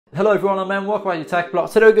Hello everyone, I'm Man, welcome back to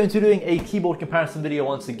TechBlock. Today we're going to be doing a keyboard comparison video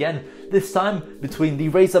once again, this time between the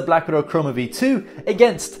Razer BlackWidow Chroma V2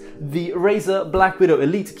 against the Razer BlackWidow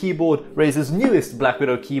Elite keyboard, Razer's newest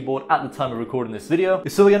BlackWidow keyboard at the time of recording this video.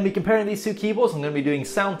 So we're going to be comparing these two keyboards. I'm going to be doing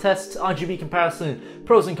sound tests, RGB comparison,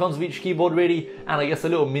 pros and cons of each keyboard really, and I guess a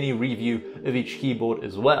little mini review of each keyboard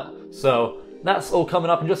as well. So that's all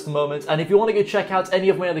coming up in just a moment, and if you want to go check out any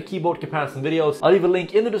of my other keyboard comparison videos, I'll leave a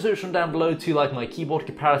link in the description down below to like my keyboard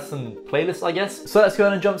comparison playlist, I guess. So let's go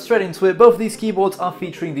ahead and jump straight into it. Both of these keyboards are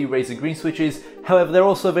featuring the Razer green switches, however they're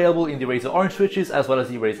also available in the Razer orange switches as well as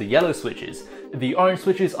the Razer yellow switches. The orange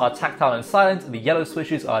switches are tactile and silent, the yellow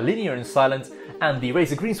switches are linear and silent, and the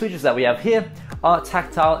Razer green switches that we have here are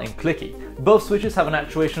tactile and clicky. Both switches have an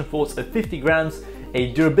actuation force of 50 grams,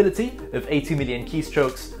 a durability of 80 million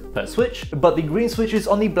keystrokes per switch, but the green switches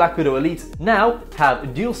on the BlackWidow Elite now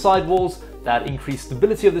have dual sidewalls that increase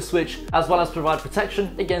stability of the switch as well as provide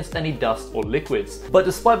protection against any dust or liquids. But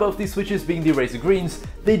despite both these switches being the Razer greens,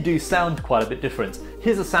 they do sound quite a bit different.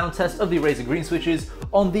 Here's a sound test of the Razer green switches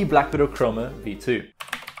on the BlackWidow Chroma V2.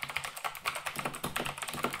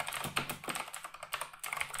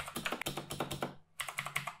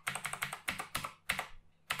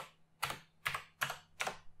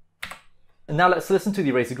 And now let's listen to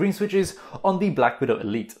the Razer green switches on the BlackWidow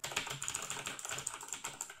Elite.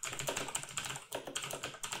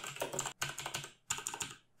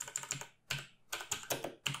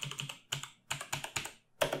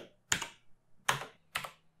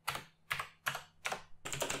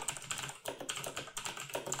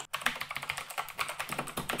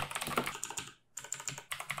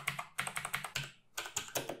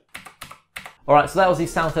 Alright, so that was the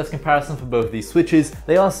sound test comparison for both of these switches.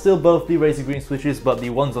 They are still both the Razer green switches, but the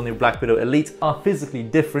ones on the BlackWidow Elite are physically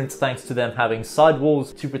different thanks to them having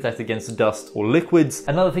sidewalls to protect against dust or liquids.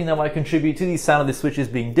 Another thing that might contribute to the sound of the switches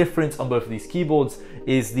being different on both of these keyboards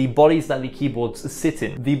is the bodies that the keyboards sit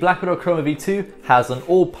in. The BlackWidow Chroma V2 has an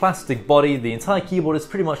all plastic body. The entire keyboard is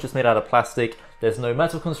pretty much just made out of plastic. There's no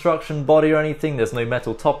metal construction body or anything, there's no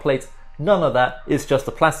metal top plate. None of that, it's just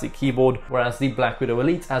a plastic keyboard, whereas the BlackWidow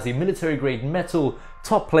Elite has a military grade metal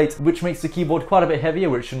top plate, which makes the keyboard quite a bit heavier,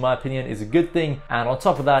 which in my opinion is a good thing. And on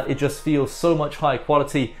top of that, it just feels so much higher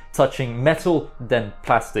quality touching metal than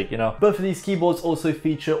plastic, you know. Both of these keyboards also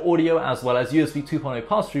feature audio as well as USB 2.0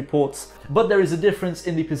 pass-through ports, but there is a difference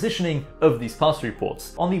in the positioning of these pass-through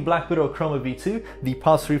ports. On the BlackWidow Chroma V2, the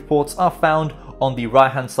pass-through ports are found on the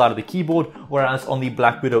right-hand side of the keyboard, whereas on the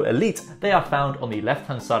BlackWidow Elite, they are found on the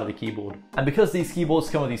left-hand side of the keyboard. And because these keyboards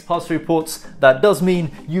come with these pass-through ports, that does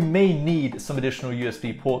mean you may need some additional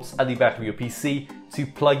USB ports at the back of your PC to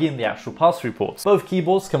plug in the actual pass-through ports. Both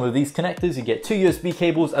keyboards come with these connectors. You get two USB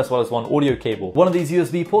cables as well as one audio cable. One of these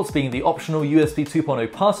USB ports being the optional USB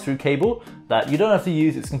 2.0 pass-through cable that you don't have to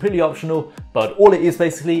use, it's completely optional, but all it is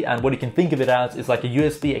basically, and what you can think of it as, is like a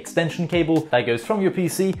USB extension cable that goes from your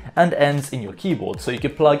PC and ends in your keyboard. So you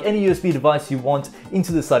can plug any USB device you want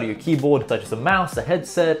into the side of your keyboard, such as a mouse, a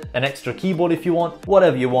headset, an extra keyboard if you want,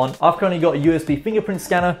 whatever you want. I've currently got a USB fingerprint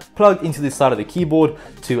scanner plugged into the side of the keyboard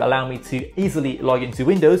to allow me to easily log into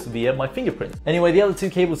Windows via my fingerprint. Anyway, the other two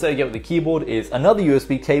cables that you get with the keyboard is another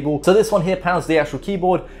USB cable. So this one here powers the actual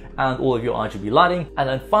keyboard and all of your RGB lighting. And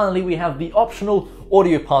then finally, we have the optional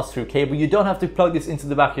audio pass-through cable. You don't have to plug this into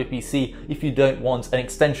the back of your PC if you don't want an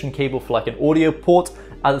extension cable for like an audio port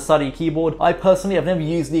at the side of your keyboard. I personally have never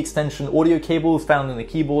used the extension audio cables found in the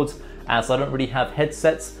keyboards, as I don't really have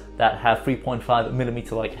headsets that have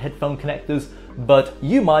 3.5mm like headphone connectors, but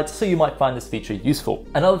you might, so you might find this feature useful.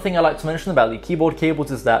 Another thing I like to mention about the keyboard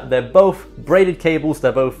cables is that they're both braided cables,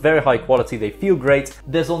 they're both very high quality, they feel great.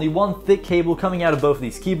 There's only one thick cable coming out of both of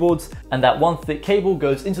these keyboards, and that one thick cable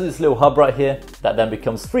goes into this little hub right here that then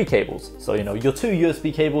becomes three cables. So you know, your two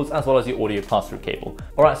USB cables as well as your audio pass-through cable.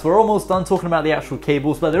 Alright, so we're almost done talking about the actual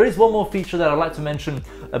cables, but there is one more feature that I'd like to mention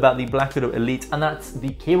about the BlackWidow Elite, and that's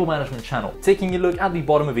the cable management channel. Taking a look at the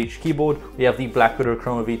bottom of each keyboard, we have the BlackWidow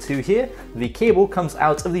Chroma V2 here. The cable comes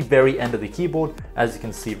out of the very end of the keyboard, as you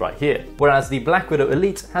can see right here. Whereas the BlackWidow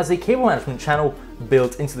Elite has a cable management channel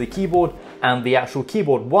built into the keyboard, and the actual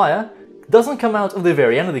keyboard wire doesn't come out of the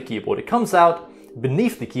very end of the keyboard. It comes out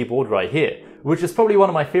beneath the keyboard right here, which is probably one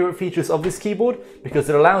of my favorite features of this keyboard because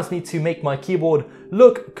it allows me to make my keyboard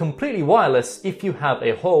look completely wireless if you have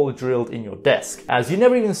a hole drilled in your desk, as you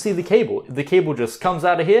never even see the cable. The cable just comes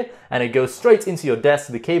out of here and it goes straight into your desk.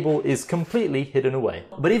 The cable is completely hidden away.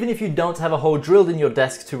 But even if you don't have a hole drilled in your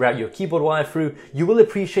desk to route your keyboard wire through, you will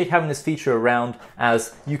appreciate having this feature around,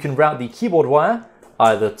 as you can route the keyboard wire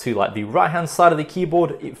either to like the right hand side of the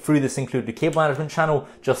keyboard through this included cable management channel,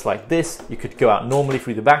 just like this. You could go out normally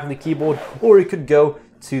through the back of the keyboard, or it could go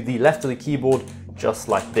to the left of the keyboard, just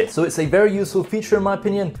like this. So it's a very useful feature in my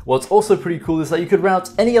opinion. What's also pretty cool is that you could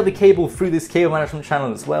route any other cable through this cable management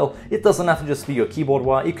channel as well. It doesn't have to just be your keyboard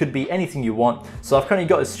wire, it could be anything you want. So I've currently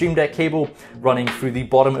got a Stream Deck cable running through the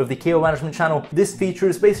bottom of the cable management channel. This feature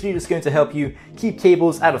is basically just going to help you keep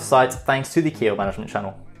cables out of sight thanks to the cable management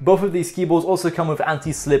channel. Both of these keyboards also come with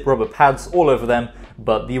anti-slip rubber pads all over them,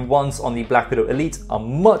 but the ones on the BlackWidow Elite are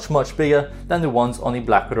much bigger than the ones on the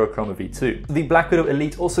BlackWidow Chroma V2. The BlackWidow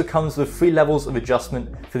Elite also comes with 3 levels of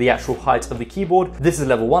adjustment for the actual height of the keyboard. This is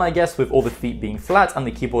level 1, I guess, with all the feet being flat and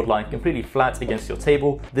the keyboard lying completely flat against your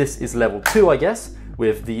table. This is level 2, I guess,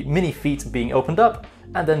 with the mini feet being opened up.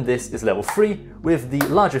 And then this is level 3 with the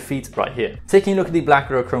larger feet right here. Taking a look at the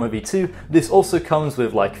BlackWidow Chroma V2, this also comes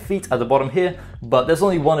with like feet at the bottom here, but there's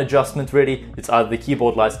only one adjustment really. It's either the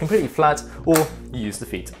keyboard lies completely flat or you use the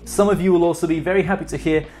feet. Some of you will also be very happy to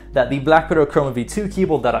hear that the BlackWidow Chroma V2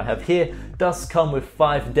 keyboard that I have here does come with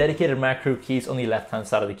 5 dedicated macro keys on the left-hand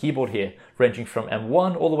side of the keyboard here, ranging from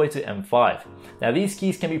M1 all the way to M5. Now these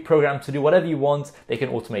keys can be programmed to do whatever you want. They can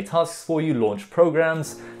automate tasks for you, launch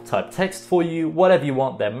programs, type text for you, whatever you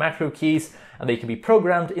want. They're macro keys and they can be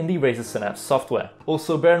programmed in the Razer Synapse software.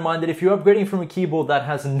 Also bear in mind that if you're upgrading from a keyboard that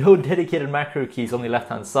has no dedicated macro keys on the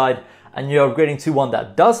left-hand side and you're upgrading to one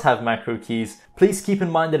that does have macro keys, please keep in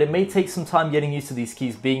mind that it may take some time getting used to these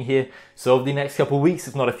keys being here. So over the next couple of weeks,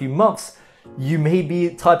 if not a few months, you may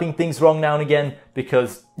be typing things wrong now and again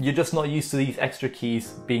because you're just not used to these extra keys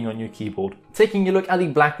being on your keyboard. Taking a look at the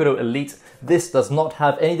BlackWidow Elite, this does not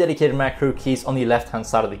have any dedicated macro keys on the left-hand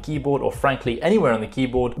side of the keyboard, or frankly anywhere on the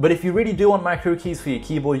keyboard. But if you really do want macro keys for your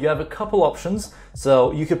keyboard, you have a couple options.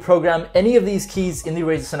 So you could program any of these keys in the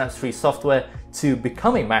Razer Synapse 3 software to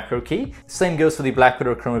become a macro key. Same goes for the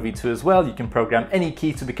BlackWidow Chroma V2 as well. You can program any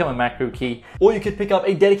key to become a macro key, or you could pick up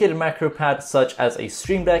a dedicated macro pad such as a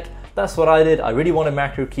Stream Deck. That's what I did. I really wanted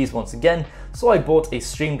macro keys once again, so I bought a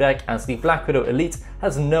Stream Deck, as the BlackWidow Elite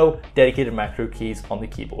has no dedicated macro keys on the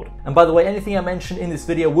keyboard. And by the way, anything I mentioned in this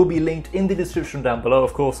video will be linked in the description down below,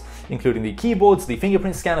 of course, including the keyboards, the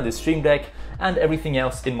fingerprint scanner, the Stream Deck, and everything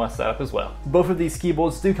else in my setup as well. Both of these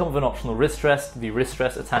keyboards do come with an optional wrist rest. The wrist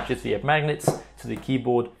rest attaches via magnets to the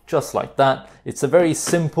keyboard, just like that. It's a very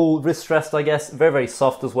simple wrist rest, I guess, very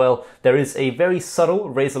soft as well. There is a very subtle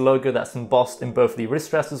Razer logo that's embossed in both the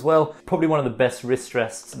wrist rests as well. Probably one of the best wrist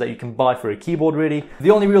rests that you can buy for a keyboard, really.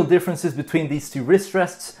 The only real differences between these two wrist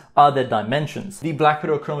rests are their dimensions. The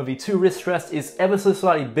BlackWidow Chroma V2 wrist rest is ever so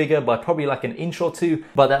slightly bigger by probably like an inch or 2,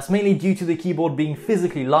 but that's mainly due to the keyboard being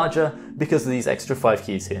physically larger because of these extra 5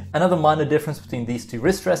 keys here. Another minor difference between these two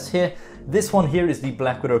wrist rests here, this one here is the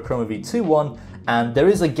BlackWidow Chroma V2 one, and there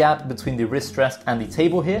is a gap between the wrist rest and the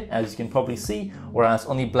table here, as you can probably see, whereas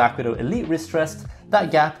on the BlackWidow Elite wrist rest,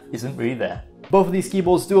 that gap isn't really there. Both of these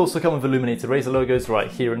keyboards do also come with illuminated Razer logos right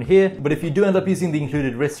here and here, but if you do end up using the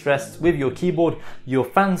included wrist rests with your keyboard, your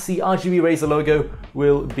fancy RGB Razer logo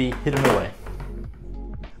will be hidden away.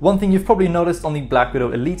 One thing you've probably noticed on the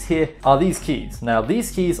BlackWidow Elite here are these keys. Now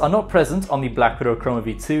these keys are not present on the BlackWidow Chroma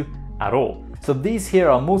V2 at all. So these here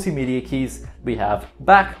are multimedia keys. We have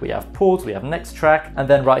back, we have pause, we have next track, and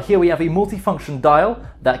then right here we have a multifunction dial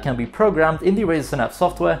that can be programmed in the Razer Synapse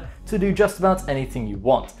software to do just about anything you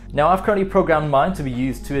want. Now I've currently programmed mine to be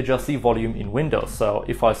used to adjust the volume in Windows. So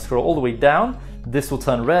if I scroll all the way down, this will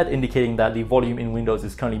turn red, indicating that the volume in Windows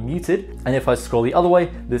is currently muted. And if I scroll the other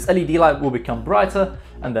way, this LED light will become brighter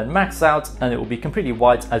and then max out, and it will be completely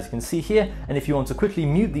white, as you can see here. And if you want to quickly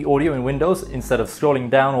mute the audio in Windows, instead of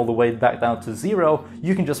scrolling down all the way back down to 0,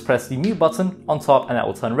 you can just press the mute button on top and that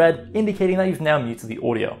will turn red, indicating that you've now muted the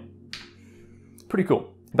audio. Pretty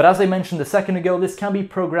cool. But as I mentioned a second ago, this can be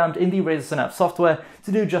programmed in the Razer Synapse software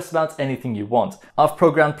to do just about anything you want. I've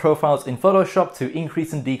programmed profiles in Photoshop to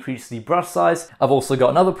increase and decrease the brush size. I've also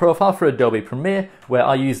got another profile for Adobe Premiere where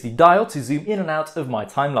I use the dial to zoom in and out of my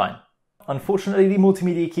timeline. Unfortunately, the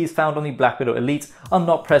multimedia keys found on the BlackWidow Elite are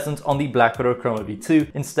not present on the BlackWidow Chroma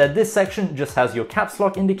V2. Instead, this section just has your caps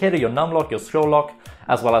lock indicator, your num lock, your scroll lock,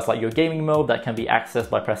 as well as like your gaming mode that can be accessed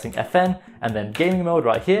by pressing FN, and then gaming mode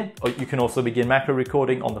right here. Or you can also begin macro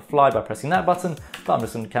recording on the fly by pressing that button, but I'm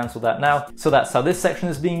just going to cancel that now. So that's how this section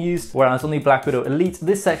is being used, whereas on the BlackWidow Elite,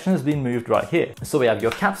 this section has been moved right here. So we have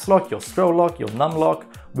your caps lock, your scroll lock, your num lock.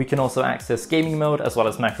 We can also access gaming mode as well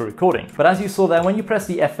as macro recording. But as you saw there, when you press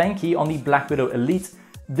the FN key on the BlackWidow Elite,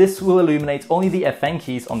 this will illuminate only the FN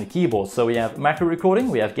keys on the keyboard. So we have macro recording,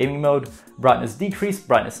 we have gaming mode, brightness decrease,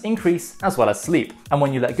 brightness increase, as well as sleep. And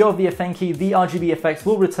when you let go of the FN key, the RGB effects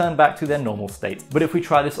will return back to their normal state. But if we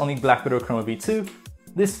try this on the BlackWidow Chroma V2,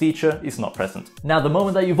 this feature is not present. Now, the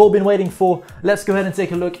moment that you've all been waiting for, let's go ahead and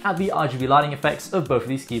take a look at the RGB lighting effects of both of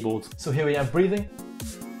these keyboards. So here we have breathing,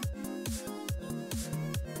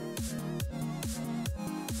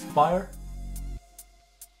 fire,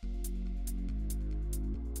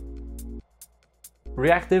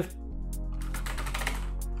 reactive,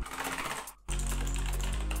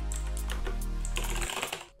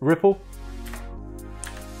 ripple,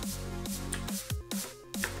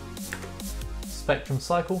 spectrum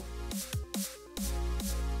cycle,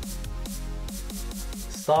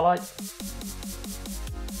 starlight,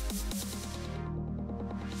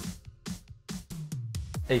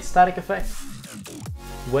 a static effect,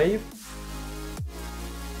 wave.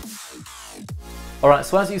 Alright,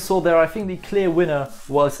 so as you saw there, I think the clear winner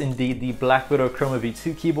was indeed the BlackWidow Chroma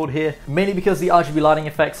V2 keyboard here, mainly because the RGB lighting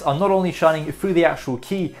effects are not only shining through the actual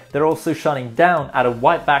key, they're also shining down at a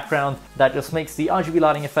white background that just makes the RGB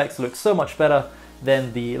lighting effects look so much better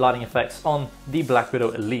than the lighting effects on the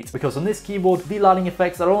BlackWidow Elite, because on this keyboard, the lighting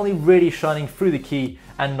effects are only really shining through the key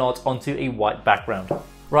and not onto a white background.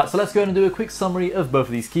 Right, so let's go and do a quick summary of both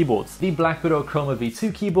of these keyboards. The BlackWidow Chroma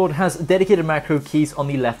V2 keyboard has dedicated macro keys on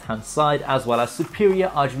the left-hand side, as well as superior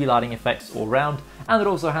RGB lighting effects all round, and it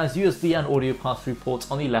also has USB and audio pass-through ports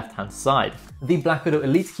on the left-hand side. The BlackWidow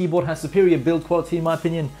Elite keyboard has superior build quality in my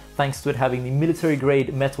opinion, thanks to it having the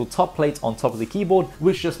military-grade metal top plate on top of the keyboard,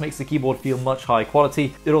 which just makes the keyboard feel much higher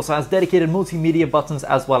quality. It also has dedicated multimedia buttons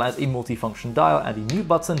as well as a multifunction dial and a mute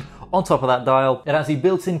button. On top of that dial, it has a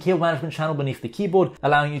built-in cable management channel beneath the keyboard,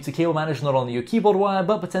 allowing you to cable manage not only your keyboard wire,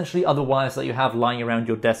 but potentially other wires that you have lying around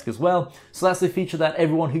your desk as well. So that's a feature that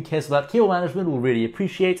everyone who cares about cable management will really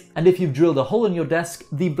appreciate. And if you've drilled a hole in your desk,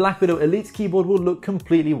 the BlackWidow Elite keyboard will look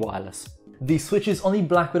completely wireless. The switches on the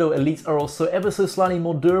BlackWidow Elite are also ever so slightly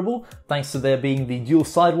more durable, thanks to there being the dual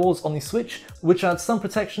sidewalls on the switch, which adds some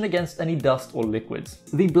protection against any dust or liquids.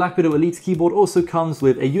 The BlackWidow Elite keyboard also comes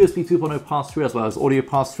with a USB 2.0 pass-through as well as audio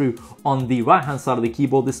pass-through on the right-hand side of the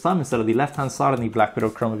keyboard this time instead of the left-hand side on the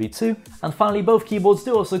BlackWidow Chroma V2. And finally, both keyboards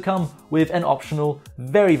do also come with an optional,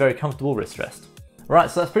 very comfortable wrist rest. Right,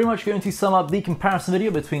 so that's pretty much going to sum up the comparison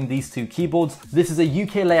video between these two keyboards. This is a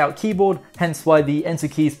UK layout keyboard, hence why the enter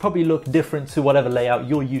keys probably look different to whatever layout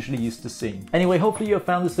you're usually used to seeing. Anyway, hopefully you have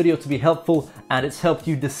found this video to be helpful and it's helped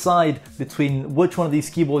you decide between which one of these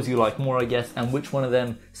keyboards you like more, I guess, and which one of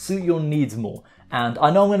them suit your needs more. And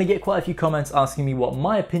I know I'm going to get quite a few comments asking me what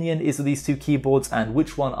my opinion is of these two keyboards and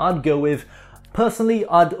which one I'd go with. Personally,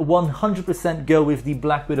 I'd 100% go with the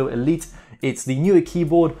BlackWidow Elite. It's the newer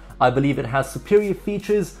keyboard. I believe it has superior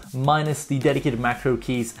features, minus the dedicated macro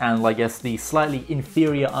keys and I guess the slightly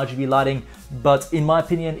inferior RGB lighting. But in my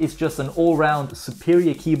opinion, it's just an all-round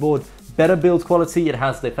superior keyboard. Better build quality, it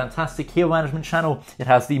has the fantastic cable management channel, it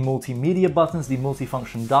has the multimedia buttons, the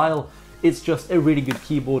multifunction dial. It's just a really good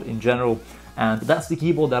keyboard in general. And that's the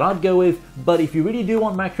keyboard that I'd go with. But if you really do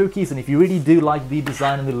want macro keys and if you really do like the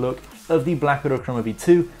design and the look of the BlackWidow Chroma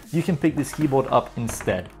V2, you can pick this keyboard up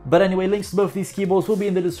instead. But anyway, links to both these keyboards will be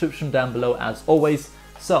in the description down below as always.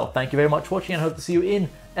 So thank you very much for watching and I hope to see you in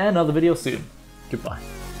another video soon. Goodbye.